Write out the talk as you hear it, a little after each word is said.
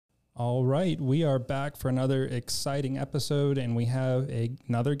All right, we are back for another exciting episode, and we have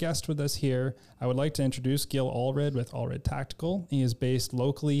another guest with us here. I would like to introduce Gil Allred with Allred Tactical. He is based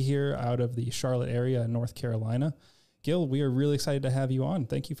locally here out of the Charlotte area in North Carolina. Gil, we are really excited to have you on.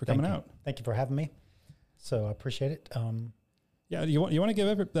 Thank you for coming out. Thank you for having me. So I appreciate it. Yeah, you want to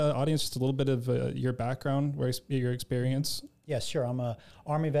give the audience just a little bit of your background, your experience? Yeah, sure. I'm a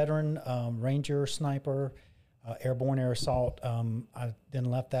Army veteran, Ranger, sniper, airborne air assault. I then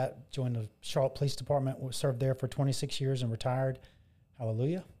left that, joined the Charlotte Police Department, served there for 26 years and retired.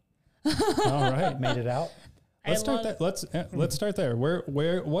 Hallelujah. All right. Made it out. Let's start there.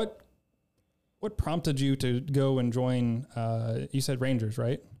 What prompted you to go and join, you said Rangers,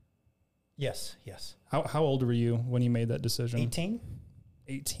 right? Yes. How old were you when you made that decision? 18.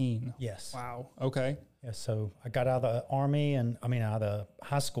 18. Yes. Wow. Okay. Yeah, so I got out of the Army out of the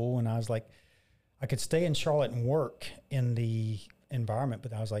high school, and I was like, I could stay in Charlotte and work in the environment,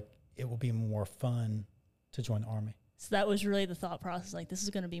 but I was like, it will be more fun to join the Army. So that was really the thought process, like, this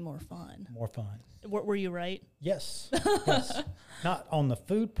is going to be more fun. More fun. Were you right? Yes. Yes. Not on the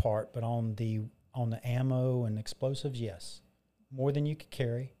food part, but on the ammo and explosives, yes. More than you could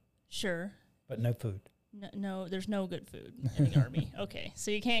carry. Sure. But no food. No, there's no good food in the Army. Okay, so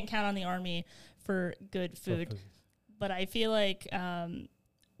you can't count on the Army for good food. But I feel like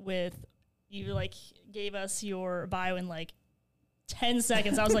with you, like, gave us your bio in like 10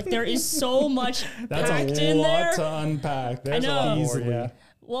 seconds. I was like, there is so much That's packed a in lot there to unpack. There's I know. a lot more, Easily. yeah.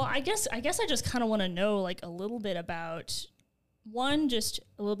 Well, I guess I just kind of want to know, like, a little bit about just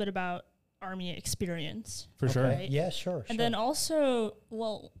a little bit about Army experience. For sure. Right? Yeah, sure. And then also,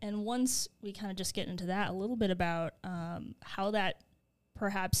 and once we kind of just get into that, a little bit about how that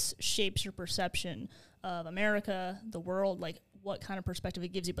perhaps shapes your perception of America, the world, like what kind of perspective it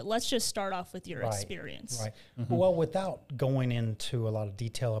gives you. But let's just start off with your experience. Right. Mm-hmm. Well, without going into a lot of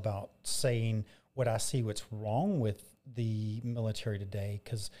detail about saying what I see, what's wrong with the military today,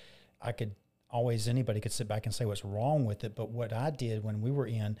 because anybody could sit back and say what's wrong with it. But what I did when we were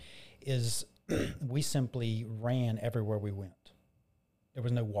in is we simply ran everywhere we went. There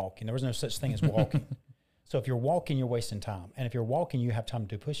was no walking. There was no such thing as walking. So if you're walking, you're wasting time. And if you're walking, you have time to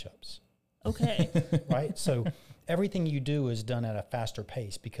do push-ups. Okay. Right? So everything you do is done at a faster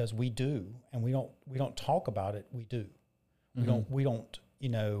pace because we do, and we don't talk about it, we do. Mm-hmm. We don't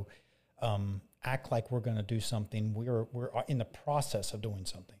act like we're going to do something. We're in the process of doing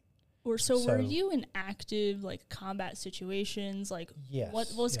something. So were you in active, like, combat situations? Like, yes,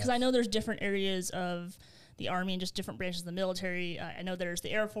 what was, because I know there's different areas of the Army and just different branches of the military. I know there's the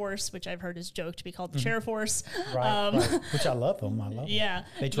Air Force, which I've heard is joked to be called the Chair Force. Right. Which I love them. Yeah.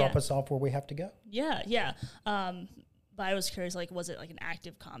 They drop us off where we have to go. Yeah. But I was curious, like, was it like an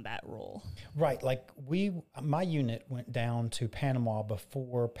active combat role? Right. Like my unit went down to Panama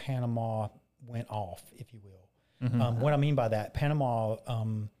before Panama went off, if you will. Mm-hmm. What I mean by that, Panama,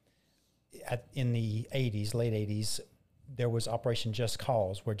 in the 80s, late 80s, there was Operation Just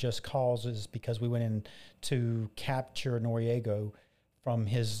Cause, where Just Cause is because we went in to capture Noriega from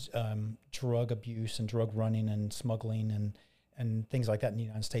his drug abuse and drug running and smuggling and things like that in the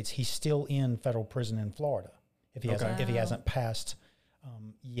United States. He's still in federal prison in Florida. If he hasn't passed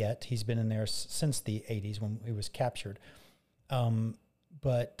yet, he's been in there since the 80s when he was captured.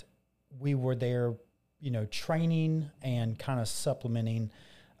 But we were there, training and kind of supplementing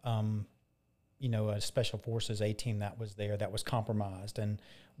a Special Forces A team that was there that was compromised. And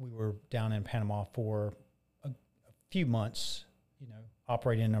we were down in Panama for a few months,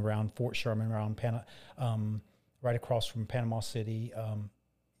 operating around Fort Sherman, around right across from Panama City,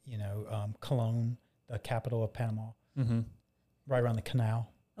 Colón, the capital of Panama, right around the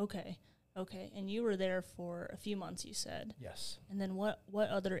canal. Okay. And you were there for a few months, you said. Yes. And then what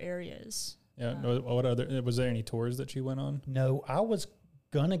other areas? Yeah. Was there any tours that you went on? No, I was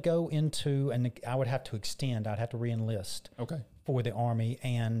gonna go into, and I would have to extend. I'd have to re-enlist. Okay. For the Army,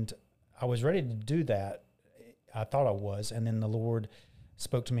 and I was ready to do that. I thought I was, and then the Lord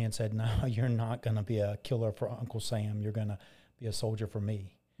spoke to me and said, "No, you're not gonna be a killer for Uncle Sam. You're gonna be a soldier for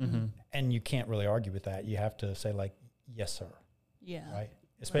me." Mm-hmm. And you can't really argue with that. You have to say, like, "Yes, sir." Yeah. Right.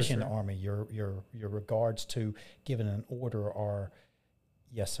 Especially in the Army, your regards to giving an order are,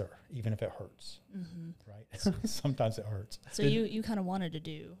 "Yes, sir," even if it hurts. Mm-hmm. Right. Sometimes it hurts. So you kind of wanted to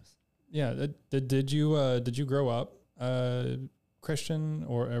do. Yeah. Did you grow up Christian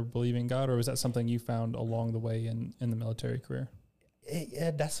or believing God, or was that something you found along the way in the military career?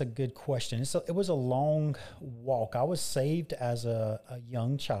 That's a good question. It was a long walk. I was saved as a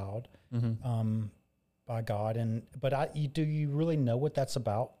young child by God, but do you really know what that's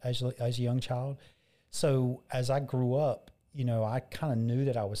about as a young child? So as I grew up, I kind of knew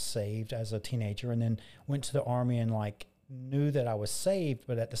that I was saved as a teenager, and then went to the Army and like knew that I was saved,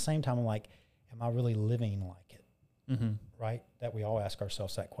 but at the same time, I'm like, am I really living like it? Mm-hmm. Right? That we all ask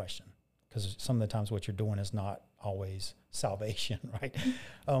ourselves that question, because some of the times what you're doing is not always salvation, right?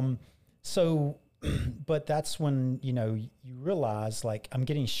 So, but that's when, you realize like I'm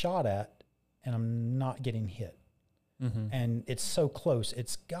getting shot at and I'm not getting hit. Mm-hmm. And it's so close.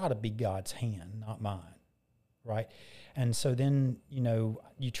 It's got to be God's hand, not mine, right? And so then,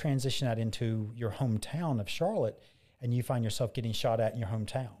 you transition that into your hometown of Charlotte, and you find yourself getting shot at in your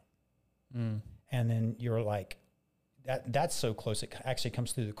hometown. Mm. And then you're like, that's so close. It actually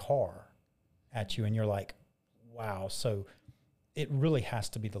comes through the car at you, and you're like, wow. So it really has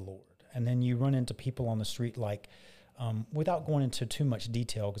to be the Lord. And then you run into people on the street, like, without going into too much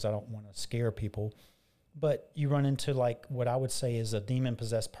detail, because I don't want to scare people, but you run into like what I would say is a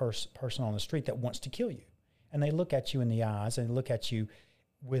demon-possessed person on the street that wants to kill you. And they look at you in the eyes, and look at you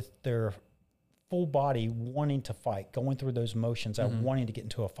with their full body wanting to fight, going through those motions of wanting to get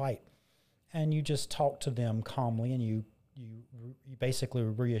into a fight. And you just talk to them calmly, and you basically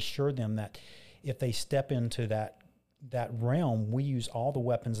reassure them that if they step into that realm, we use all the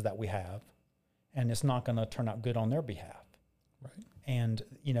weapons that we have, and it's not going to turn out good on their behalf. Right. And,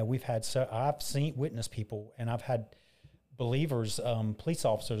 I've witnessed people, and I've had believers, police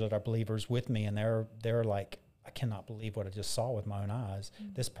officers that are believers with me, and they're like, I cannot believe what I just saw with my own eyes.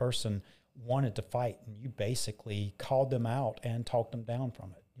 Mm-hmm. This person wanted to fight, and you basically called them out and talked them down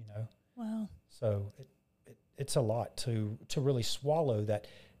from it, Wow. So it's a lot to really swallow that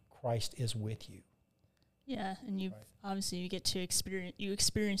Christ is with you. Yeah, and you obviously you get to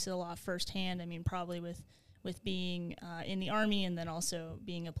experience it a lot firsthand. I mean, probably with being in the Army, and then also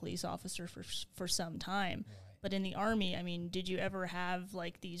being a police officer for some time. Right. But in the Army, I mean, did you ever have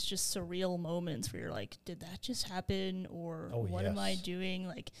like these just surreal moments where you're like, did that just happen, or what am I doing?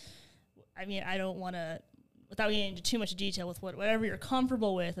 Like, I mean, I don't want to, without getting into too much detail, with whatever you're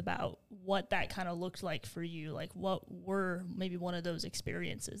comfortable with about what that kind of looked like for you. Like, what were maybe one of those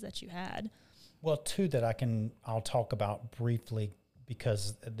experiences that you had? Well, two that I'll talk about briefly,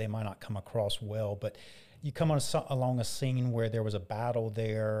 because they might not come across well, but you come along a scene where there was a battle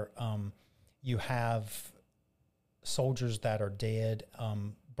there. You have soldiers that are dead,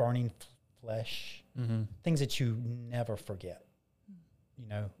 burning flesh, things that you never forget.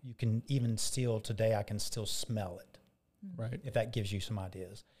 You can even still, today I can still smell it. Right. If that gives you some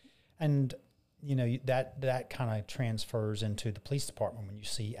ideas. And that kind of transfers into the police department. When you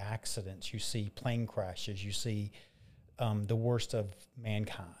see accidents, you see plane crashes, you see the worst of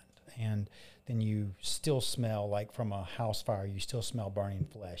mankind. And then you still smell, like from a house fire, you still smell burning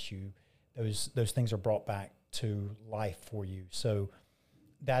flesh. Those things are brought back to life for you. So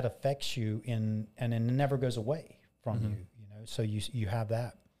that affects you and it never goes away from you. So you have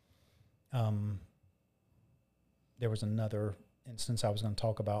that. There was another instance I was going to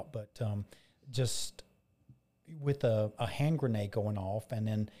talk about, but just with a hand grenade going off, and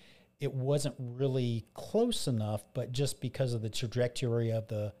then it wasn't really close enough, but just because of the trajectory of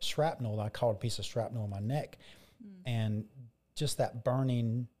the shrapnel, I caught a piece of shrapnel in my neck, and just that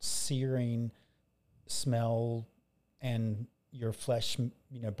burning, searing smell and your flesh,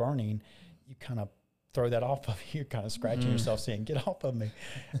 burning, you kind of throw that off of you, kind of scratching yourself, saying, "Get off of me,"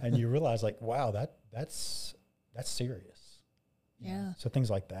 and you realize, like, wow, that's serious. Yeah. So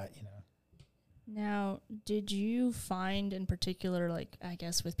things like that, Now, did you find in particular, like, I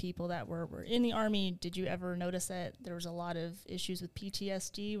guess with people that were in the Army, did you ever notice that there was a lot of issues with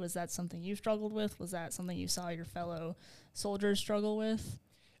PTSD? Was that something you struggled with? Was that something you saw your fellow soldiers struggle with?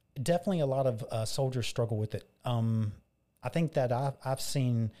 Definitely a lot of soldiers struggle with it. I think that I've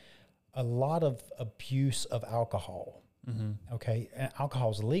seen a lot of abuse of alcohol. Okay. And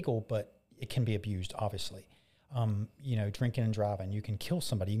alcohol is illegal, but it can be abused, obviously. Drinking and driving, you can kill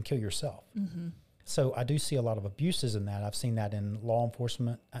somebody, you can kill yourself. So I do see a lot of abuses in that. I've seen that in law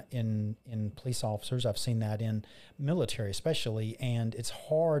enforcement, in police officers. I've seen that in military especially. And it's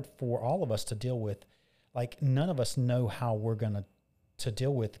hard for all of us to deal with. Like, none of us know how we're going to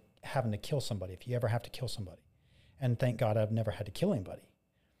deal with having to kill somebody, if you ever have to kill somebody. And thank God I've never had to kill anybody.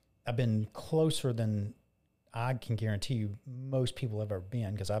 I've been closer than I can guarantee you most people have ever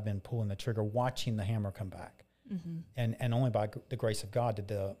been, because I've been pulling the trigger, watching the hammer come back. And only by the grace of God did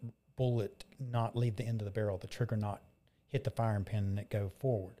the bullet not leave the end of the barrel, the trigger not hit the firing pin and it go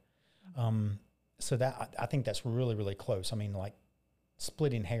forward. So that, I think that's really, really close. I mean, like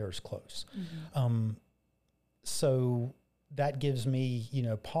splitting hairs close. So that gives me,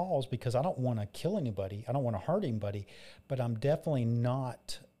 pause, because I don't want to kill anybody. I don't want to hurt anybody, but I'm definitely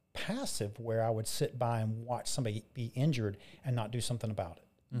not passive where I would sit by and watch somebody be injured and not do something about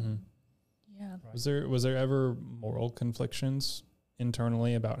it. Mm-hmm. Yeah. Right. Was there ever moral conflictions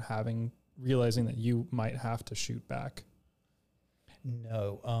internally about realizing that you might have to shoot back?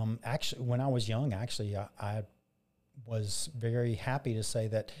 No. Actually, when I was young, I was very happy to say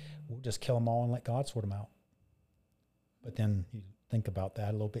that we'll just kill them all and let God sort them out. But then you think about that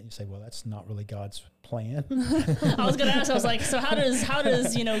a little bit and you say, well, that's not really God's plan. I was going to ask, I was like, so how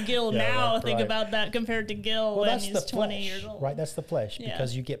does Gil now think about that compared to Gil when he's 20 years old? Right, that's the flesh,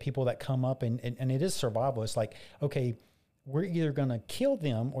 because you get people that come up and it is survival. It's like, okay, we're either going to kill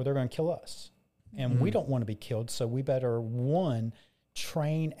them or they're going to kill us. And we don't want to be killed, so we better, one,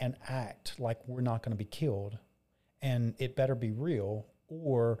 train and act like we're not going to be killed, and it better be real,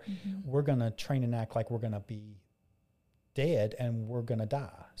 or we're going to train and act like we're going to be dead and we're going to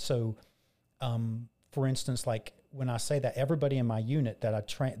die. So, for instance, like when I say that, everybody in my unit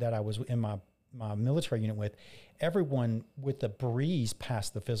that I was in my military unit with, everyone with the breeze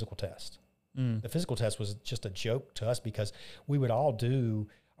passed the physical test. The physical test was just a joke to us because we would all do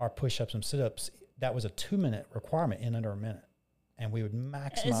our push-ups and sit-ups. That was a 2-minute requirement in under a minute. And we would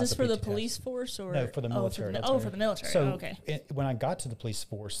maximize. Is this for the PT police test. force or? No, for the military. For the military. So okay. When I got to the police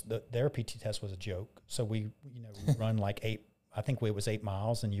force, their PT test was a joke. So we run like 8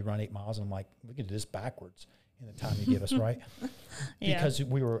 miles, and you run 8 miles, and I'm like, we could do this backwards in the time you give us, right? Because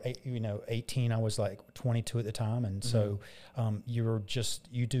we were 18. I was like 22 at the time, and so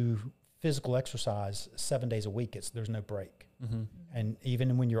you do physical exercise 7 days a week. There's no break, and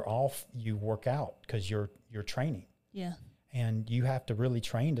even when you're off, you work out because you're training. Yeah. And you have to really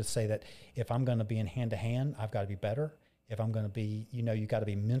train to say that if I'm going to be in hand-to-hand, I've got to be better. If I'm going to be, you got to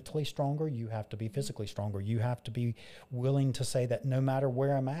be mentally stronger. You have to be physically stronger. You have to be willing to say that no matter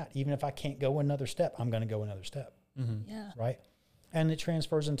where I'm at, even if I can't go another step, I'm going to go another step. Yeah. Right? And it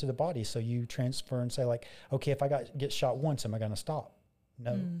transfers into the body. So you transfer and say like, okay, if I get shot once, am I going to stop?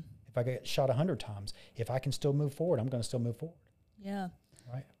 No. If I get shot 100 times, if I can still move forward, I'm going to still move forward. Yeah.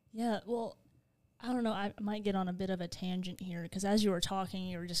 Right? Yeah. Well, I don't know. I might get on a bit of a tangent here because as you were talking,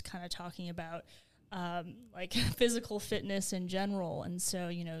 you were just kind of talking about like physical fitness in general. And so,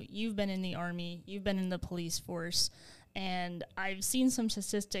 you've been in the Army, you've been in the police force, and I've seen some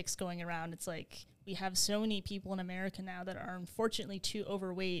statistics going around. It's like we have so many people in America now that are unfortunately too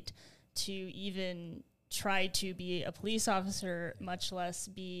overweight to even try to be a police officer, much less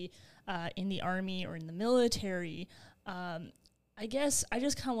be in the Army or in the military. I guess I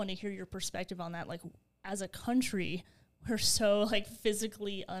just kind of want to hear your perspective on that. Like, as a country, we're so like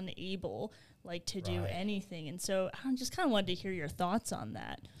physically unable to do anything. And so I just kind of wanted to hear your thoughts on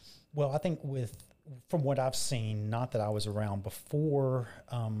that. Well, I think from what I've seen, not that I was around before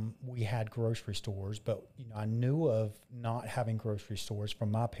we had grocery stores, but I knew of not having grocery stores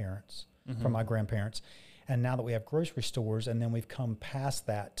from my parents, from my grandparents. And now that we have grocery stores, and then we've come past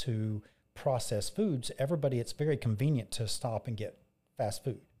that to processed foods, it's very convenient to stop and get fast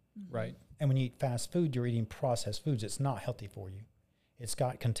food. Right. And when you eat fast food, you're eating processed foods. It's not healthy for you. It's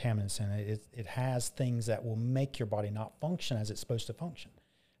got contaminants in it. It has things that will make your body not function as it's supposed to function.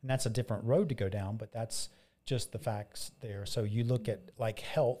 And that's a different road to go down, but that's just the facts there. So you look at like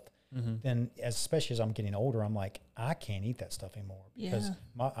health, then especially as I'm getting older, I'm like, I can't eat that stuff anymore because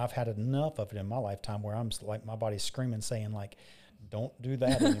I've had enough of it in my lifetime where I'm like, my body's screaming, saying like, don't do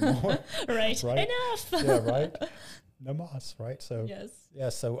that anymore. Right. Enough. Yeah, right. No mas, right? So,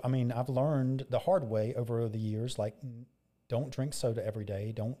 yes. So, I mean, I've learned the hard way over the years, like, don't drink soda every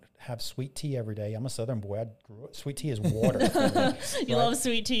day. Don't have sweet tea every day. I'm a Southern boy. Sweet tea is water. You love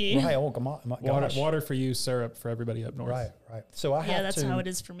sweet tea. Right. Oh, come on. Water for you, syrup for everybody up north. Right. So that's how it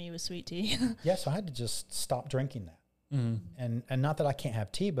is for me with sweet tea. So I had to just stop drinking that. And not that I can't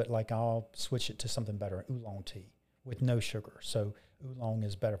have tea, but like I'll switch it to something better, oolong tea with no sugar. So oolong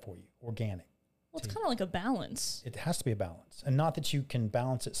is better for you, organic. Well, it's kind of like a balance. It has to be a balance. And not that you can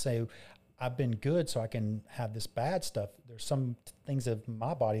balance it, say, I've been good so I can have this bad stuff. There's some things of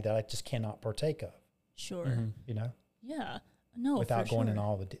my body that I just cannot partake of. Sure. Yeah. No, without going in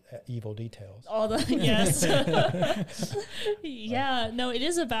all the evil details. All the, yes. Yeah. No, it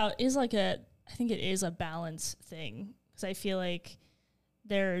is I think it is a balance thing. Because I feel like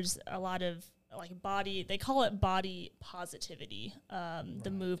there's a lot of they call it body positivity,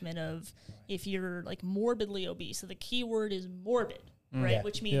 the movement of if you're like morbidly obese. So the key word is morbid, right? Yeah.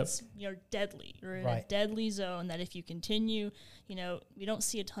 Which means you're deadly. You're in a deadly zone that if you continue, we don't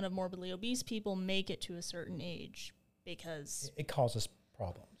see a ton of morbidly obese people make it to a certain age because it causes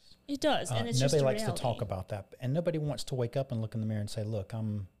problems. It does. And it's nobody likes to talk about that. And nobody wants to wake up and look in the mirror and say, look,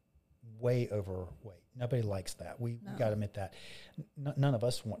 I'm way overweight. Nobody likes that. We got to admit that. None of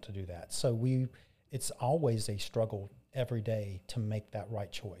us want to do that. So it's always a struggle every day to make that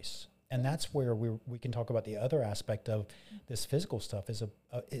right choice. And that's where we can talk about the other aspect of this physical stuff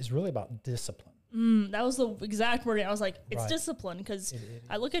is really about discipline. That was the exact word. I was like, it's Right. discipline, because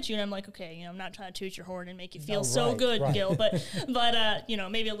I look at you and I'm like, okay, you know, I'm not trying to toot your horn and make you feel No, so right, good, right. Gil, but you know,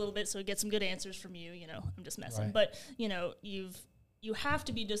 maybe a little bit so we get some good answers from you. You know, I'm just messing, Right. but you know, you have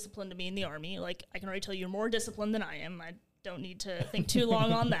to be disciplined to be in the Army. Like, I can already tell you're more disciplined than I am. I don't need to think too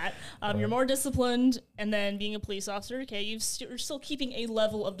long on that. You're more disciplined, and then being a police officer, okay, you're still keeping a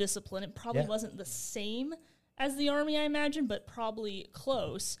level of discipline. It probably wasn't the same as the Army, I imagine, but probably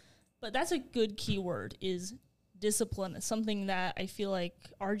close. But that's a good keyword, is discipline. It's something that I feel like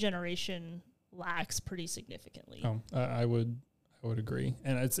our generation lacks pretty significantly. Oh, I would agree.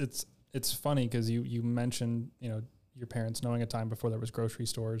 And it's funny because you mentioned, you know, your parents knowing a time before there was grocery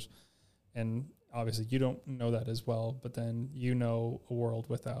stores, and obviously you don't know that as well, but then you know a world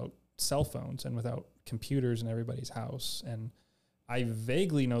without cell phones and without computers in everybody's house. And I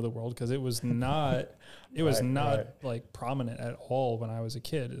vaguely know the world because it was not like prominent at all when I was a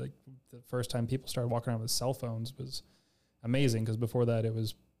kid. Like, the first time people started walking around with cell phones was amazing, because before that it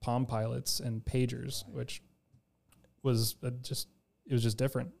was Palm Pilots and pagers, which was just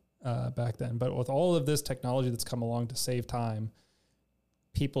different back then. But with all of this technology that's come along to save time,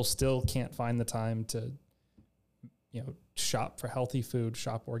 people still can't find the time to, you know, shop for healthy food,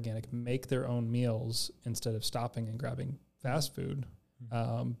 shop organic, make their own meals instead of stopping and grabbing fast food.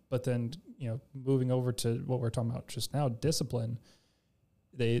 But then, you know, moving over to what we're talking about just now, discipline,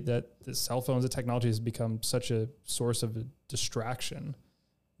 the cell phones, the technology has become such a source of a distraction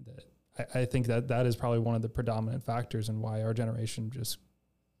that I think that is probably one of the predominant factors in why our generation just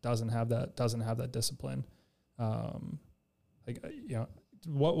doesn't have that discipline. You know,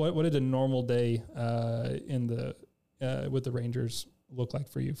 what did a normal day with the Rangers look like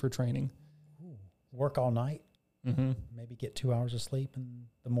for you for training? Work all night, Mm-hmm. maybe get 2 hours of sleep in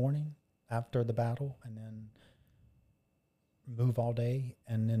the morning after the battle, and then move all day.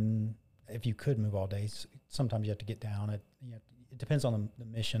 And then if you could move all day, sometimes you have to get down. It depends on the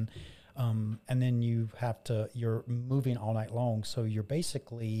mission. And then you're moving all night long. So you're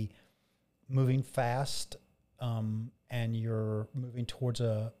basically moving fast, and you're moving towards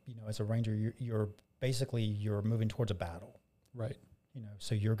as a Ranger, you're moving towards a battle. Right. You know,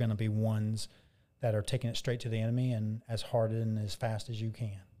 so you're going to be ones that are taking it straight to the enemy and as hard and as fast as you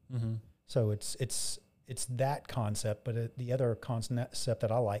can. Mm-hmm. So it's that concept. But the other concept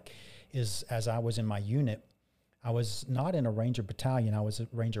that I like is, as I was in my unit, I was not in a Ranger battalion. I was a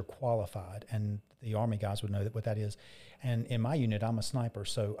Ranger qualified, and the Army guys would know what that is. And in my unit, I'm a sniper,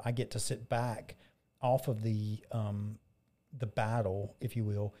 so I get to sit back off of the battle, if you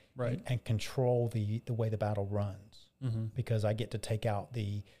will, right, and control the way the battle runs, mm-hmm. because I get to take out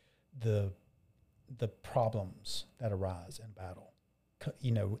the problems that arise in battle.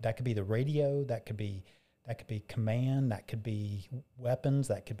 You know, that could be the radio, that could be command, that could be weapons,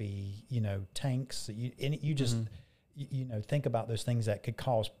 that could be, you know, tanks. You just mm-hmm. Think about those things that could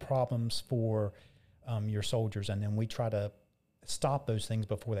cause problems for your soldiers, and then we try to stop those things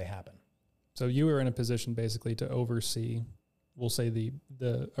before they happen. So you were in a position basically to oversee, we'll say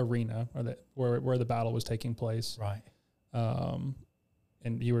the arena, or where the battle was taking place, right?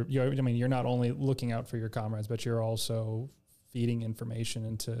 And you're not only looking out for your comrades, but you're also feeding information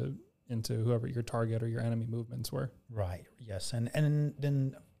into whoever your target or your enemy movements were. Right. Yes. And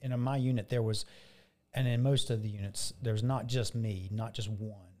then in my unit there was, and in most of the units, there's not just me, not just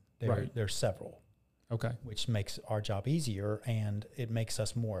one. There's several. Okay. Which makes our job easier, and it makes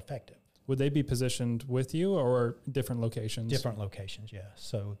us more effective. Would they be positioned with you or different locations? Different locations, yeah.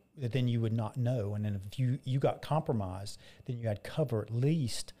 So then you would not know. And then if you got compromised, then you had cover at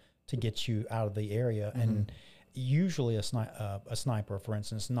least to get you out of the area. Mm-hmm. And usually a sniper, for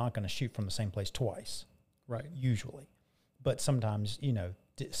instance, is not going to shoot from the same place twice. Right. Usually. But sometimes,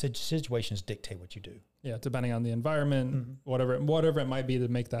 situations dictate what you do. Yeah, depending on the environment, mm-hmm. whatever it might be to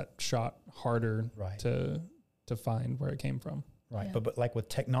make that shot harder to find where it came from. Right. Yeah. But like with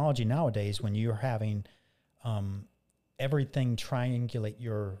technology nowadays, when you're having everything triangulate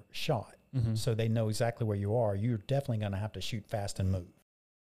your shot, mm-hmm. so they know exactly where you are, you're definitely going to have to shoot fast and move.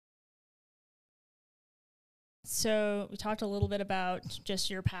 So we talked a little bit about just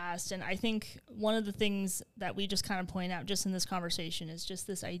your past, and I think one of the things that we just kind of point out just in this conversation is just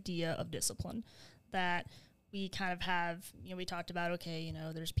this idea of discipline that we kind of have. We talked about, okay,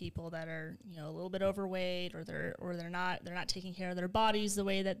 there's people that are, a little bit overweight, or they're not taking care of their bodies the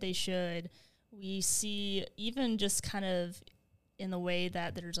way that they should. We see even just kind of in the way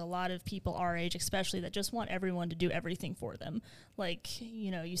that there's a lot of people our age, especially, that just want everyone to do everything for them. Like,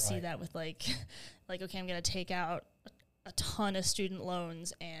 you see that with like, okay, I'm going to take out a ton of student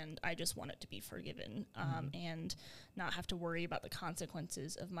loans and I just want it to be forgiven, and not have to worry about the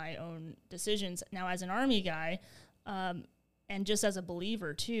consequences of my own decisions. Now, as an Army guy, and just as a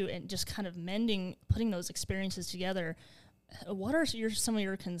believer too, and just kind of putting those experiences together, what are some of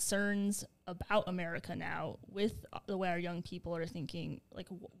your concerns about America now with the way our young people are thinking? Like,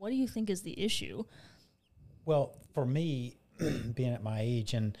 what do you think is the issue? Well, for me, being at my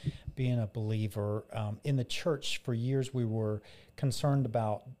age and being a believer, in the church for years, we were concerned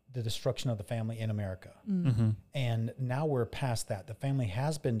about the destruction of the family in America. And now we're past that. The family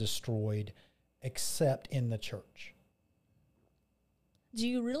has been destroyed except in the church. Do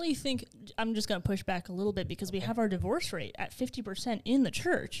you really think, I'm just going to push back a little bit, because we have our divorce rate at 50% in the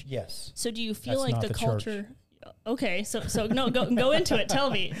church. Yes. So do you feel That's like not the church. culture... Okay, so no, go into it. Tell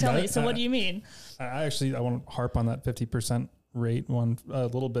me. So what do you mean? I want to harp on that 50% rate one a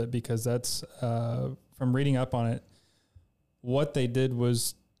little bit, because that's, from reading up on it, what they did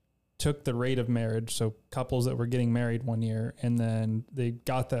was took the rate of marriage, so couples that were getting married one year, and then they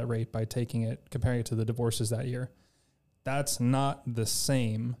got that rate by comparing it to the divorces that year. That's not the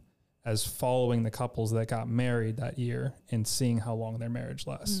same as following the couples that got married that year and seeing how long their marriage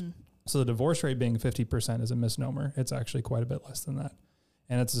lasts. So the divorce rate being 50% is a misnomer. It's actually quite a bit less than that.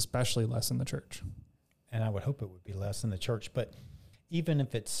 And it's especially less in the church. And I would hope it would be less in the church. But even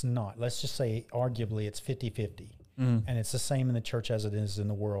if it's not, let's just say arguably it's 50-50. And it's the same in the church as it is in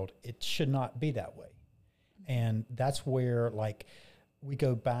the world. It should not be that way. And that's where, like, we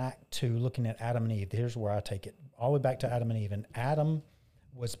go back to looking at Adam and Eve. Here's where I take it all the way back to Adam and Eve. And Adam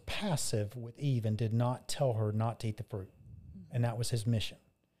was passive with Eve and did not tell her not to eat the fruit. And that was his mission.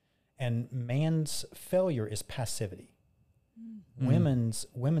 And man's failure is passivity. Women's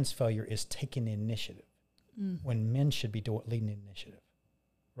failure is taking the initiative, when men should be leading the initiative,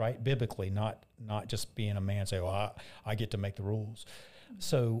 right? Biblically, not just being a man and say, well, I get to make the rules.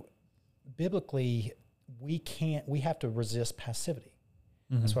 So biblically, we have to resist passivity.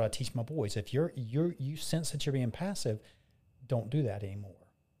 That's what I teach my boys. If you sense that you're being passive, don't do that anymore.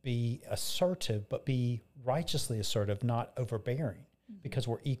 Be assertive, but be righteously assertive, not overbearing, because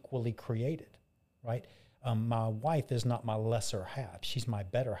we're equally created, right? My wife is not my lesser half. She's my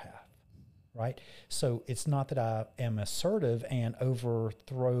better half, right? So it's not that I am assertive and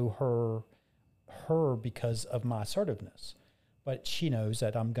overthrow her because of my assertiveness. But she knows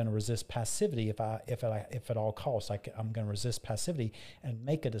that I'm going to resist passivity if at all costs. I'm going to resist passivity and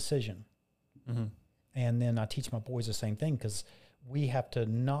make a decision. And then I teach my boys the same thing, because we have to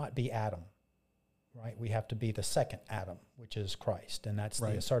not be Adam, right? We have to be the second Adam, which is Christ, and that's the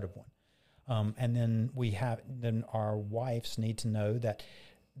assertive one. And then our wives need to know that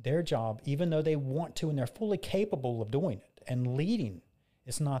their job, even though they want to and they're fully capable of doing it and leading,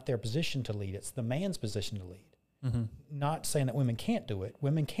 it's not their position to lead. It's the man's position to lead. Not saying that women can't do it.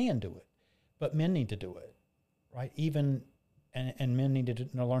 Women can do it, but men need to do it, right? And men need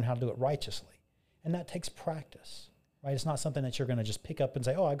to learn how to do it righteously. And that takes practice, right? It's not something that you're going to just pick up and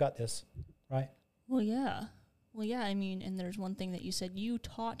say, oh, I got this, right? Well, yeah. I mean, and there's one thing that you said, you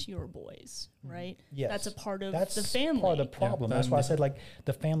taught your boys, right? Yes. That's a part of That's the family. Part of the problem. That's why I said, like,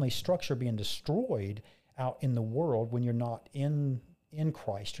 the family structure being destroyed out in the world when you're not in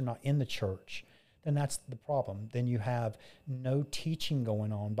Christ, you're not in the church, then that's the problem. Then you have no teaching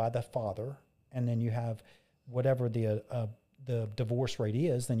going on by the father, and then you have whatever the divorce rate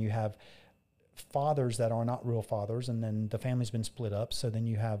is, then you have fathers that are not real fathers, and then the family's been split up, so then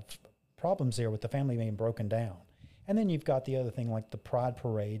you have problems there with the family being broken down. And then you've got the other thing, like the pride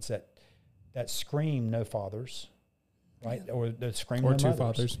parades that scream no fathers, right? Or that scream or no two mothers.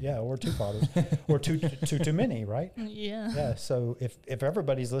 fathers. Yeah, or two fathers. Or too many, right? Yeah. Yeah, so if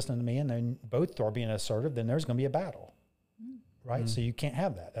everybody's listening to me and then both are being assertive, then there's going to be a battle, right? So you can't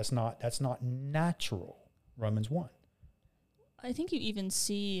have that. That's not natural, Romans 1. I think you even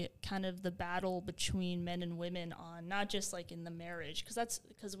see kind of the battle between men and women on not just like in the marriage,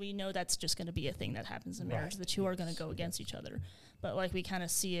 because we know that's just going to be a thing that happens in marriage. The two are going to go against each other, but like we kind of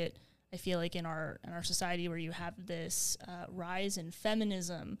see it, I feel like in our society, where you have this rise in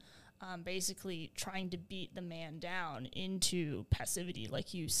feminism, basically trying to beat the man down into passivity,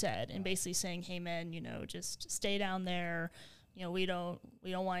 like you said, and basically saying, "Hey, men, just stay down there. We don't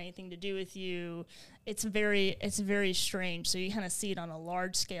want anything to do with you." It's very strange. So you kind of see it on a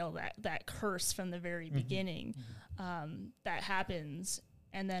large scale, that curse from the very beginning that happens,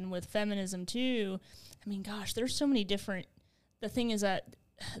 and then with feminism too. I mean, gosh, there's so many different. The thing is that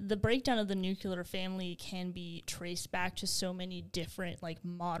the breakdown of the nuclear family can be traced back to so many different like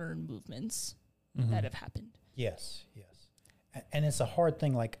modern movements that have happened. Yes. And it's a hard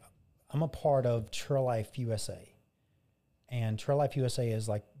thing. Like, I'm a part of Trail Life USA, and Trail Life USA is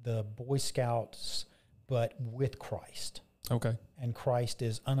like the Boy Scouts, but with Christ. Okay. And Christ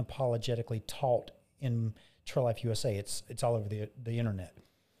is unapologetically taught in Trail Life USA. It's all over the internet.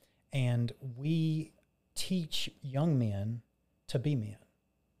 And we teach young men to be men.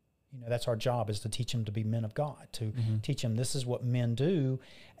 You know, that's our job, is to teach them to be men of God, to teach them this is what men do.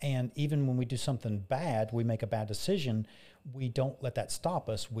 And even when we do something bad, we make a bad decision, we don't let that stop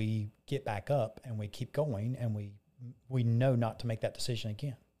us. We get back up and we keep going, and we know not to make that decision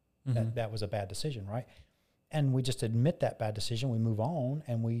again. That was a bad decision, right? And we just admit that bad decision. We move on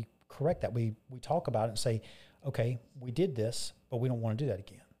and we correct that. We talk about it and say, okay, we did this, but we don't want to do that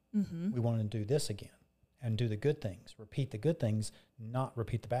again. We want to do this again and do the good things, repeat the good things, not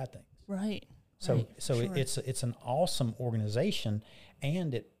repeat the bad things. Right. So Sure. it's an awesome organization,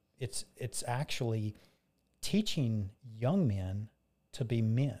 and it's actually teaching young men to be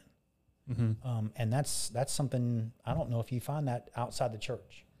men. And that's something, I don't know if you find that outside the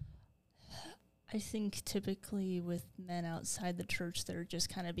church. I think typically with men outside the church, they're just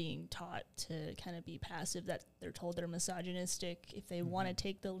kind of being taught to kind of be passive, that they're told they're misogynistic. If they want to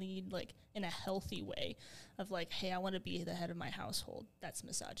take the lead, like in a healthy way of like, hey, I want to be the head of my household, that's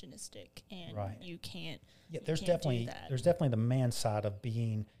misogynistic. And you can't, there's definitely the man side of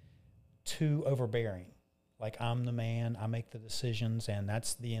being too overbearing. Like, I'm the man, I make the decisions, and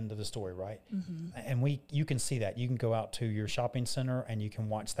that's the end of the story, right? And you can see that. You can go out to your shopping center and you can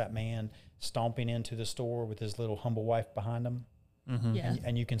watch that man stomping into the store with his little humble wife behind him.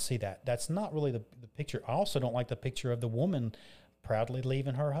 And you can see that. That's not really the picture. I also don't like the picture of the woman proudly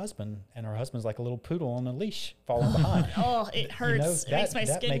leaving her husband, and her husband's like a little poodle on a leash falling behind. Oh, it hurts. It makes my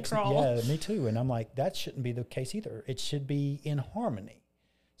skin crawl. Yeah, me too. And I'm like, that shouldn't be the case either. It should be in harmony.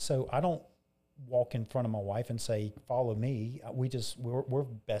 So I don't walk in front of my wife and say, follow me. We're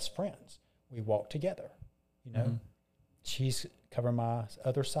best friends. We walk together, you know. She's covering my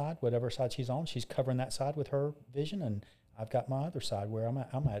other side, whatever side she's on, she's covering that side with her vision, and I've got my other side where I'm at.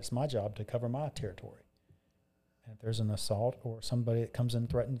 It's my job to cover my territory. And if there's an assault or somebody that comes and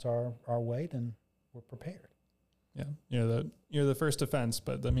threatens our way, then we're prepared. Yeah. You're the first offense,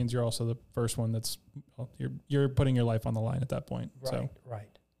 but that means you're also the first one you're putting your life on the line at that point. Right.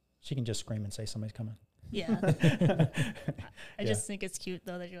 She can just scream and say somebody's coming. Yeah. I just think it's cute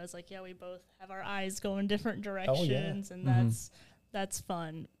though that you guys like, we both have our eyes going different directions, and that's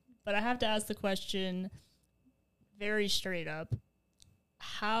fun. But I have to ask the question very straight up.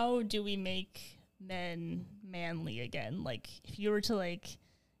 How do we make men manly again? Like, if you were to like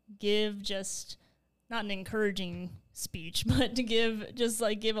give just not an encouraging speech, but to give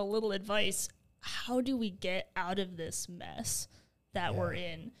a little advice, how do we get out of this mess that we're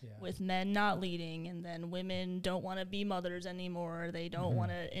in with men not leading, and then women don't want to be mothers anymore? They don't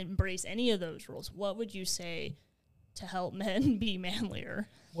want to embrace any of those roles. What would you say to help men be manlier?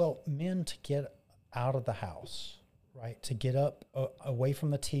 Well, men to get out of the house, right? To get up away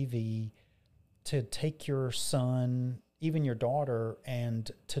from the TV, to take your son, even your daughter, and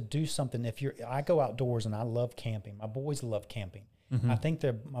to do something. I go outdoors and I love camping. My boys love camping. I think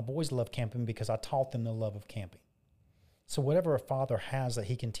my boys love camping because I taught them the love of camping. So whatever a father has that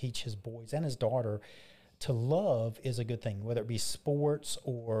he can teach his boys and his daughter to love is a good thing, whether it be sports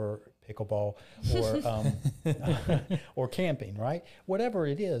or pickleball or or camping, right? Whatever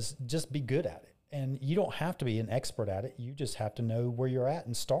it is, just be good at it. And you don't have to be an expert at it. You just have to know where you're at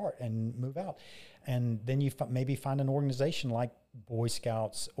and start and move out. And then you maybe find an organization like Boy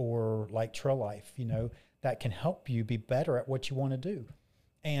Scouts or like Trail Life, that can help you be better at what you want to do.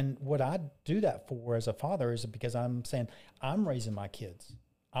 And what I do that for as a father is because I'm saying I'm raising my kids.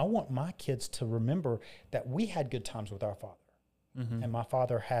 I want my kids to remember that we had good times with our father. And my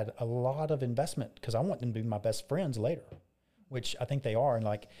father had a lot of investment because I want them to be my best friends later, which I think they are. And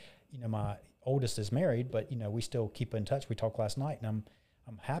my oldest is married, but, we still keep in touch. We talked last night, and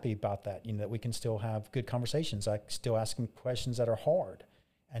I'm happy about that, that we can still have good conversations. I still ask them questions that are hard.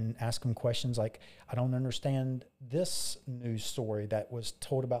 And ask him questions like, I don't understand this news story that was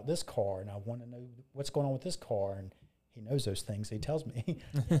told about this car, and I want to know what's going on with this car. And he knows those things. He tells me.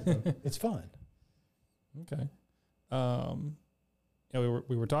 It's fun. Okay.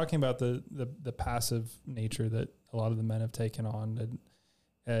 We were talking about the passive nature that a lot of the men have taken on, and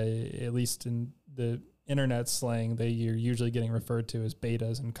at least in the internet slang, you're usually getting referred to as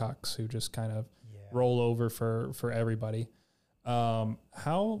betas and cucks who just kind of roll over for everybody.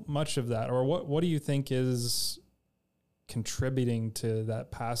 How much of that, or what do you think is contributing to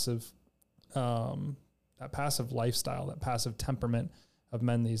that passive lifestyle, that passive temperament of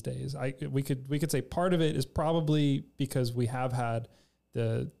men these days. We could say part of it is probably because we have had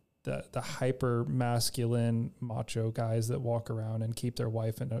the hyper masculine macho guys that walk around and keep their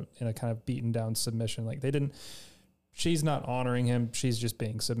wife in a kind of beaten down submission. Like she's not honoring him. She's just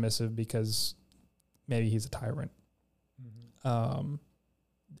being submissive because maybe he's a tyrant. Mm-hmm.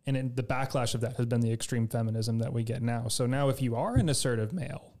 And the backlash of that has been the extreme feminism that we get now. So now if you are an assertive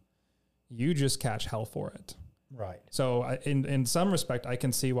male, you just catch hell for it. Right. So in some respect, I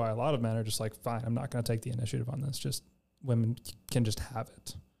can see why a lot of men are just like, fine, I'm not going to take the initiative on this. Just women can just have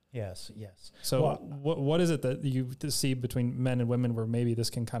it. Yes, yes. So what is it that you see between men and women where maybe this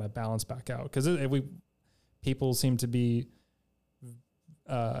can kind of balance back out? Because people seem to be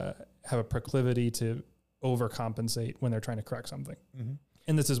have a proclivity to overcompensate when they're trying to correct something. Mm-hmm.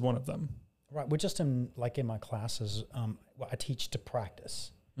 And this is one of them. Right. Well, just in my classes, I teach to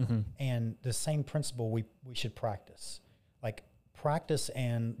practice. Mm-hmm. And the same principle we should practice. Like practice,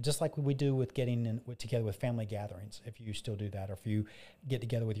 and just like we do with getting together with family gatherings, if you still do that, or if you get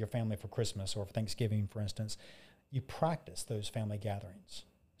together with your family for Christmas or for Thanksgiving, for instance, you practice those family gatherings.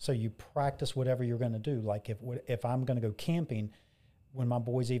 So you practice whatever you're going to do. Like if I'm going to go camping, when my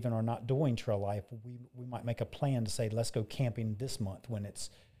boys even are not doing trail life, we might make a plan to say, let's go camping this month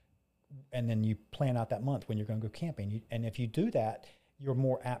and then you plan out that month when you're going to go camping. And if you do that, you're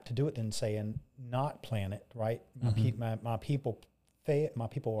more apt to do it than saying not plan it, right? Mm-hmm. My people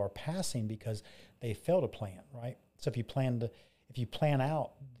are passing because they fail to plan, right? So if you plan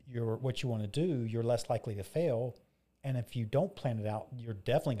out what you want to do, you're less likely to fail. And if you don't plan it out, you're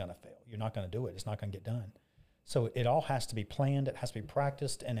definitely going to fail. You're not going to do it. It's not going to get done. So it all has to be planned, it has to be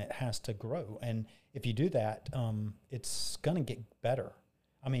practiced, and it has to grow. And if you do that, it's going to get better.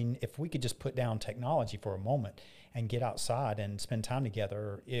 I mean, if we could just put down technology for a moment and get outside and spend time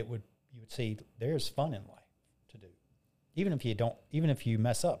together, you would see there's fun in life to do. Even if you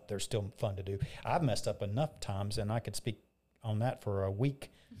mess up, there's still fun to do. I've messed up enough times, and I could speak on that for a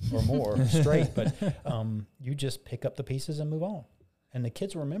week or more straight, but you just pick up the pieces and move on. And the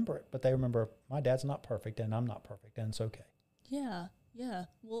kids remember it, but they remember my dad's not perfect and I'm not perfect, and it's okay. Yeah, yeah.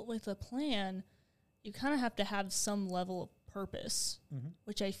 Well, with a plan, you kind of have to have some level of purpose, mm-hmm.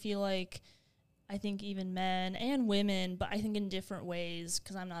 which I feel like I think even men and women, but I think in different ways,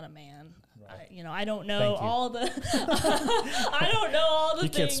 because I'm not a man. Right. I don't know all the I don't know all the you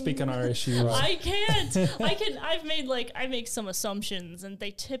things. Can't speak on our issues. I can't. I make some assumptions, and they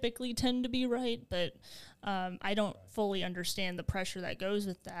typically tend to be right, but I don't fully understand the pressure that goes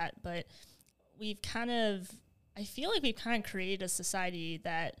with that. But I feel like we've kind of created a society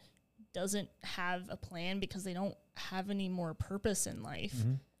that doesn't have a plan because they don't have any more purpose in life.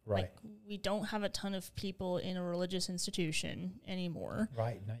 Mm-hmm. Right. Like, we don't have a ton of people in a religious institution anymore.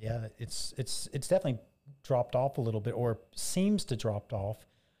 Right. No, yeah. It's definitely dropped off a little bit, or seems to dropped off.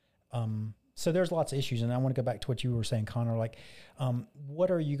 So there's lots of issues, and I want to go back to what you were saying, Connor. Like,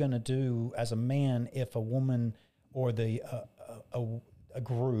 what are you going to do as a man if a woman or a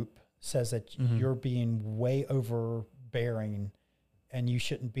group says that mm-hmm. you're being way overbearing and you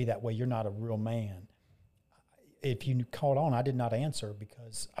shouldn't be that way? You're not a real man. If you called on, I did not answer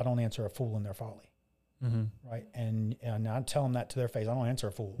because I don't answer a fool in their folly, mm-hmm. right? And I tell them that to their face. I don't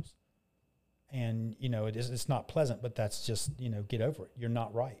answer fools, and it's not pleasant, but that's just get over it. You're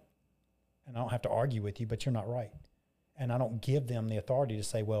not right, and I don't have to argue with you, but you're not right, and I don't give them the authority to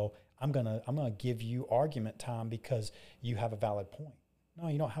say, well, I'm gonna give you argument time because you have a valid point. No,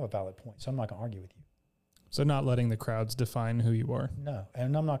 you don't have a valid point, so I'm not gonna argue with you. So not letting the crowds define who you are. No,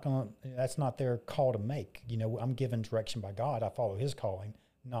 and I'm not going to, that's not their call to make. I'm given direction by God. I follow his calling,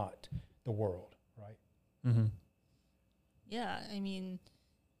 not the world, right? Mm-hmm. Yeah, I mean,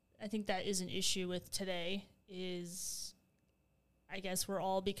 I think that is an issue with today is, I guess we're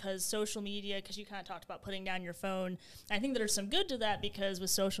all, because social media, because you kind of talked about putting down your phone. I think there's some good to that because with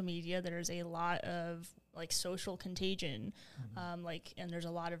social media, there's a lot of like social contagion, mm-hmm. And there's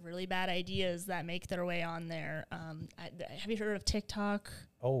a lot of really bad ideas that make their way on there. Have you heard of TikTok?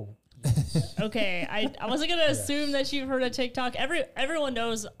 Oh, yes. Okay. I wasn't going to assume that you've heard of TikTok. Everyone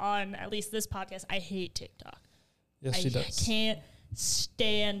knows on at least this podcast, I hate TikTok. Yes, she does. I can't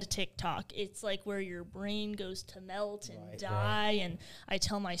stand TikTok. It's like where your brain goes to melt and die. Right. And I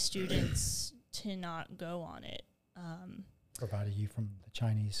tell my students to not go on it. Provided you from the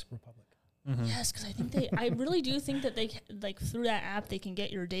Chinese Republic. Mm-hmm. Yes, because I really do think that they, like, through that app, they can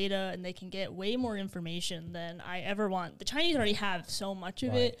get your data and they can get way more information than I ever want. The Chinese already have so much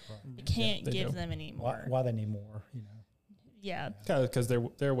of it. Right. You can't give them any more. Why they need more, Yeah. Because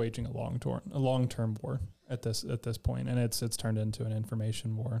they're waging a long-term war. at this point, and it's turned into an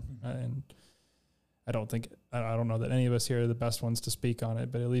information war. And I don't know that any of us here are the best ones to speak on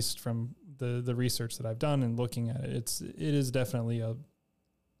it, but at least from the research that I've done and looking at it, it is definitely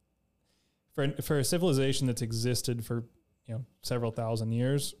for a civilization that's existed for several thousand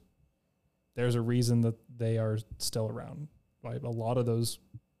years. There's a reason that they are still around. Right? A lot of those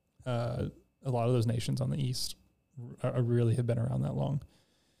nations on the east really have been around that long,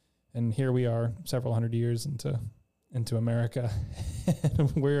 and here we are, several hundred years into America.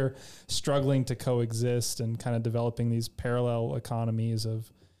 We're struggling to coexist and kind of developing these parallel economies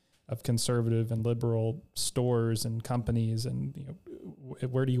of conservative and liberal stores and companies, and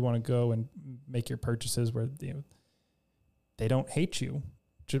where do you want to go and make your purchases where they don't hate you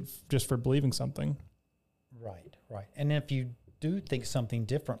just for believing something. Right. And if you do think something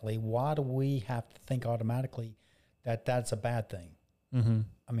differently, why do we have to think automatically that that's a bad thing? Mm-hmm.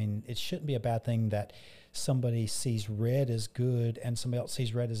 I mean, it shouldn't be a bad thing that somebody sees red as good and somebody else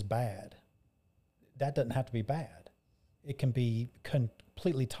sees red as bad. That doesn't have to be bad. It can be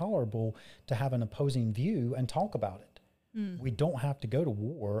completely tolerable to have an opposing view and talk about it. We don't have to go to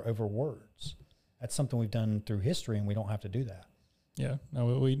war over words. That's something we've done through history, and we don't have to do that. Yeah.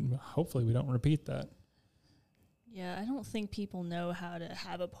 No, hopefully we don't repeat that. Yeah, I don't think people know how to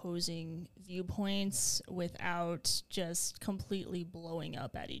have opposing viewpoints without just completely blowing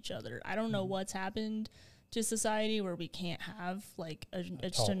up at each other. I don't know what's happened to society where we can't have like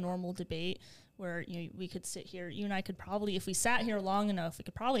just a normal debate where we could sit here. You and I could probably, if we sat here long enough, we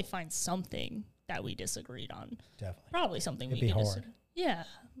could probably find something that we disagreed on. Definitely, probably something it'd we be could hard. Yeah,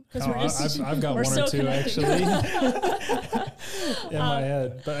 because I've got one or two actually in my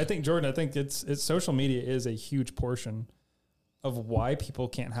head. But I think, Jordan, it's social media is a huge portion of why people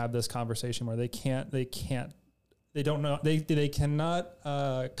can't have this conversation, where they cannot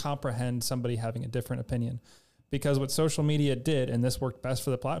comprehend somebody having a different opinion. Because what social media did, and this worked best for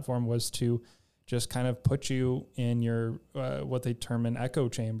the platform, was to just kind of put you in your what they term an echo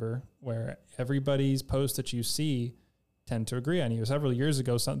chamber, where everybody's post that you see tend to agree on you. Several years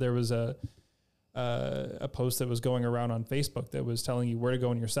ago, there was a post that was going around on Facebook that was telling you where to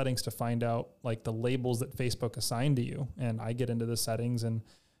go in your settings to find out like the labels that Facebook assigned to you. And I get into the settings and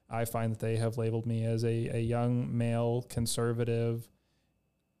I find that they have labeled me as a young male conservative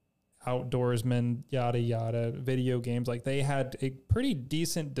outdoorsman, yada, yada, video games. Like they had a pretty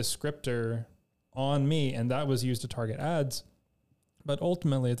decent descriptor on me, and that was used to target ads. But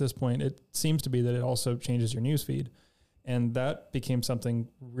ultimately at this point, it seems to be that it also changes your newsfeed. And that became something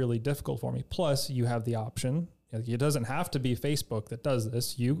really difficult for me. Plus, you have the option. It doesn't have to be Facebook that does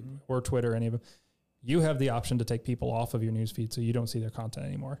this, or Twitter, any of them. You have the option to take people off of your newsfeed so you don't see their content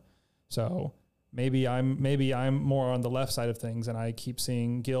anymore. So maybe I'm more on the left side of things, and I keep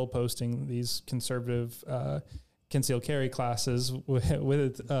seeing Gil posting these conservative concealed carry classes with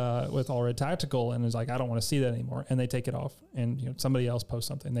Allred Tactical, and it's like, I don't want to see that anymore. And they take it off, and somebody else posts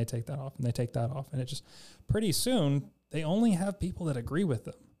something, they take that off, and they take that off, and it just pretty soon they only have people that agree with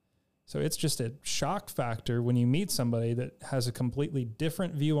them. So it's just a shock factor when you meet somebody that has a completely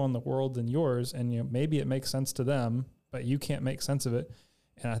different view on the world than yours, and maybe it makes sense to them, but you can't make sense of it.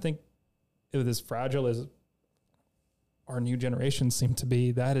 And I think with as fragile as our new generations seem to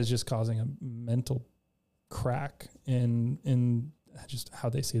be, that is just causing a mental crack in just how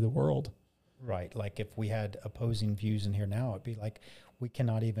they see the world. Right. Like if we had opposing views in here now, it'd be like we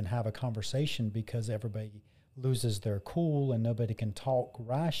cannot even have a conversation because everybody loses their cool and nobody can talk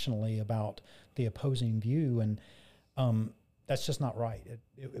rationally about the opposing view. And that's just not right.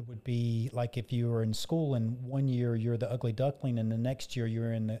 It would be like if you were in school and one year you're the ugly duckling and the next year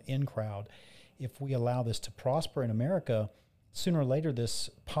you're in the in crowd. If we allow this to prosper in America, sooner or later this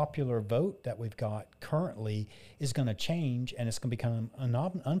popular vote that we've got currently is going to change, and it's going to become an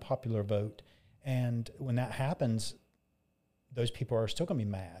unpopular vote. And when that happens, those people are still going to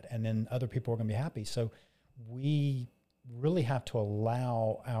be mad, and then other people are going to be happy. So we really have to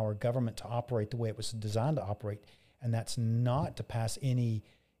allow our government to operate the way it was designed to operate, and that's not to pass any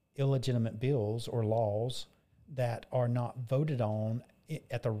illegitimate bills or laws that are not voted on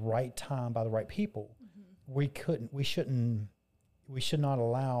at the right time by the right people. Mm-hmm. We should not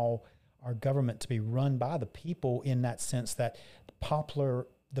allow our government to be run by the people in that sense that the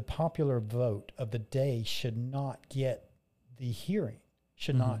popular vote of the day should not get the hearing,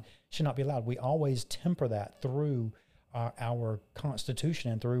 should not be allowed. We always temper that through our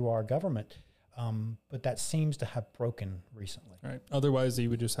Constitution and through our government. But that seems to have broken recently. Right. Otherwise, you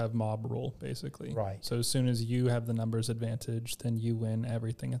would just have mob rule, basically. Right. So as soon as you have the numbers advantage, then you win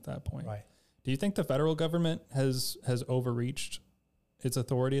everything at that point. Right. Do you think the federal government has overreached its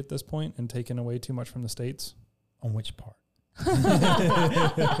authority at this point and taken away too much from the states? On which part?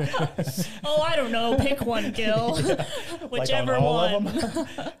 Oh, I don't know. Pick one, Gil. Whichever like on all one. Of them?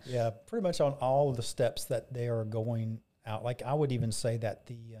 Yeah, pretty much on all of the steps that they are going out. Like I would even say that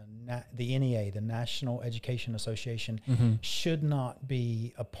the NEA, the National Education Association, should not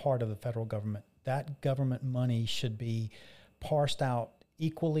be a part of the federal government. That government money should be parsed out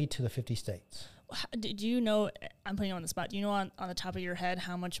equally to the 50 states. Do you know, I'm putting you on the spot, do you know on the top of your head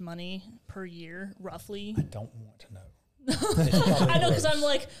how much money per year, roughly? I don't want to know. I know, because I'm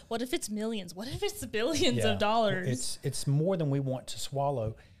like, what if it's millions? What if it's billions of dollars? It's more than we want to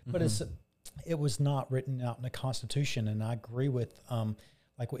swallow, but it was not written out in the Constitution. And I agree with,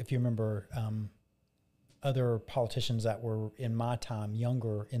 like if you remember other politicians that were in my time,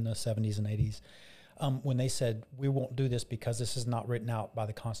 younger in the 70s and 80s, when they said, we won't do this because this is not written out by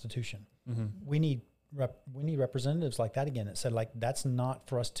the Constitution. We need representatives like that again. It said, like, that's not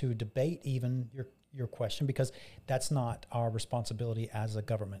for us to debate even your question, because that's not our responsibility as a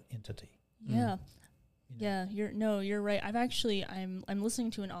government entity. Yeah. Yeah, you're right. I'm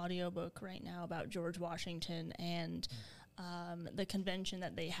listening to an audiobook right now about George Washington and the convention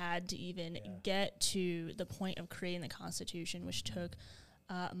that they had to even get to the point of creating the Constitution, which took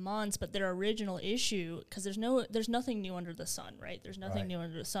months. But their original issue, because there's nothing new under the sun, right? There's nothing new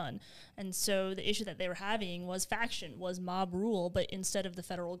under the sun. And so the issue that they were having was faction, was mob rule, but instead of the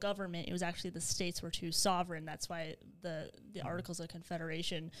federal government, it was actually the states were too sovereign. That's why the Articles of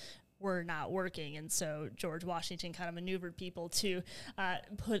Confederation were not working. And so George Washington kind of maneuvered people to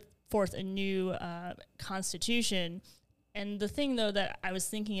put forth a new constitution. And the thing, though, that I was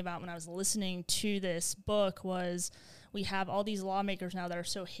thinking about when I was listening to this book was we have all these lawmakers now that are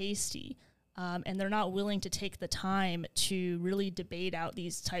so hasty, and they're not willing to take the time to really debate out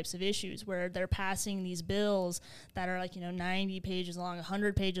these types of issues, where they're passing these bills that are like, 90 pages long,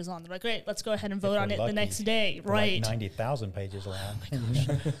 100 pages long. They're like, great, let's go ahead and vote on it the next day. Right. Like 90,000 pages long.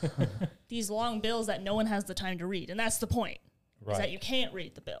 Oh these long bills that no one has the time to read. And that's the point, is that you can't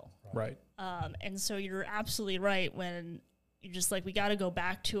read the bill. Right. And so you're absolutely right when you're just like, we got to go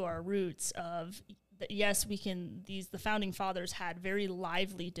back to our roots of, yes, the founding fathers had very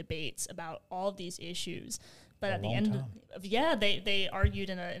lively debates about all of these issues, but at the end they argued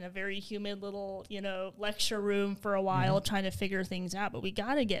in a very humid little, lecture room for a while, trying to figure things out. But we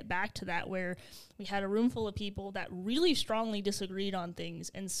got to get back to that, where we had a room full of people that really strongly disagreed on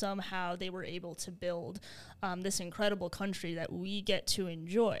things, and somehow they were able to build this incredible country that we get to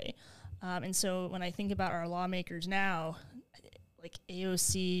enjoy. And so when I think about our lawmakers now, like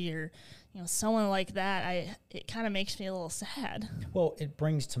AOC or someone like that, it kind of makes me a little sad. Well, it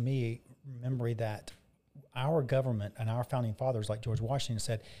brings to me memory that our government and our founding fathers, like George Washington,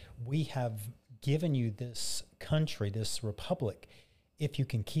 said, we have given you this country, this republic, if you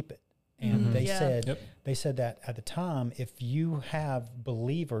can keep it. And they said that at the time, if you have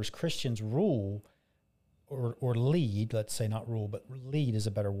believers, Christians rule or lead, let's say not rule, but lead is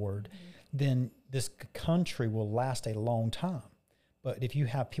a better word, then this country will last a long time. But if you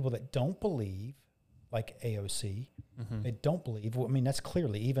have people that don't believe, like AOC, they don't believe, well, I mean, that's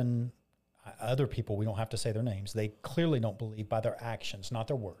clearly, even other people, we don't have to say their names, they clearly don't believe by their actions, not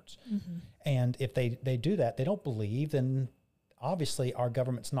their words. And if they do that, they don't believe, then obviously our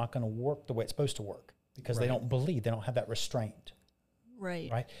government's not going to work the way it's supposed to work, because they don't believe, they don't have that restraint.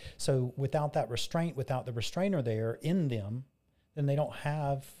 Right. So without that restraint, without the restrainer there in them, then they don't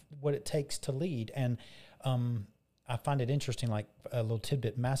have what it takes to lead. And I find it interesting, like a little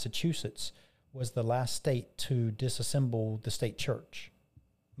tidbit, Massachusetts was the last state to disassemble the state church.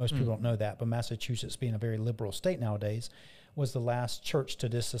 Most people don't know that, but Massachusetts, being a very liberal state nowadays, was the last church to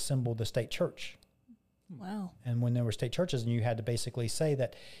disassemble the state church. Wow. And when there were state churches, and you had to basically say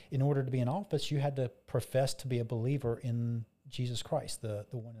that in order to be in office, you had to profess to be a believer in Jesus Christ, the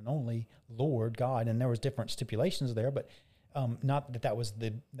one and only Lord God. And there was different stipulations there, but not that was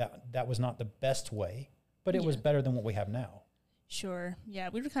not the best way, but it was better than what we have now. Sure. Yeah,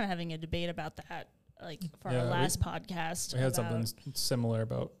 we were kind of having a debate about that, like for our last podcast. We had something similar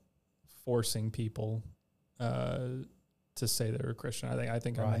about forcing people to say they were Christian. I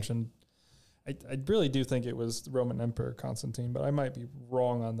think I mentioned. I really do think it was the Roman Emperor Constantine, but I might be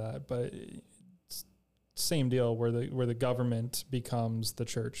wrong on that. But it's same deal where the government becomes the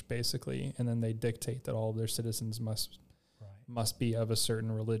church basically, and then they dictate that all of their citizens must be of a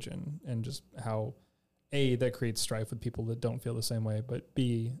certain religion, and just how A, that creates strife with people that don't feel the same way, but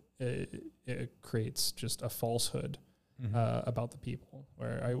B, it creates just a falsehood about the people,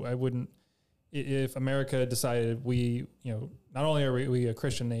 where I wouldn't, if America decided we, not only are we a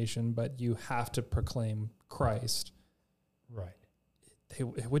Christian nation, but you have to proclaim Christ. Right.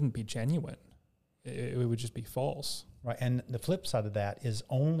 it wouldn't be genuine. It would just be false. Right. And the flip side of that is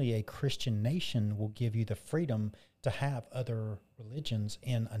only a Christian nation will give you the freedom to have other religions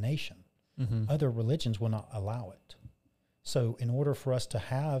in a nation. Mm-hmm. Other religions will not allow it. So in order for us to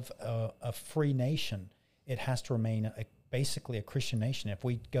have a free nation, it has to remain basically a Christian nation. If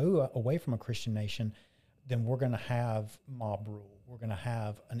we go away from a Christian nation, then we're going to have mob rule. We're going to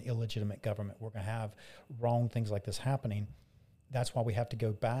have an illegitimate government. We're going to have wrong things like this happening. That's why we have to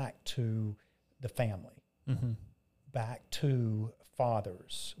go back to the family, mm-hmm. back to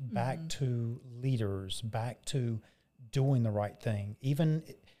fathers, back to leaders, back to doing the right thing. Even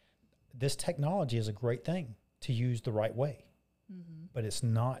this technology is a great thing to use the right way, but it's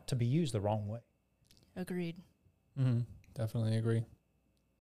not to be used the wrong way. Agreed. Mm-hmm. Definitely agree.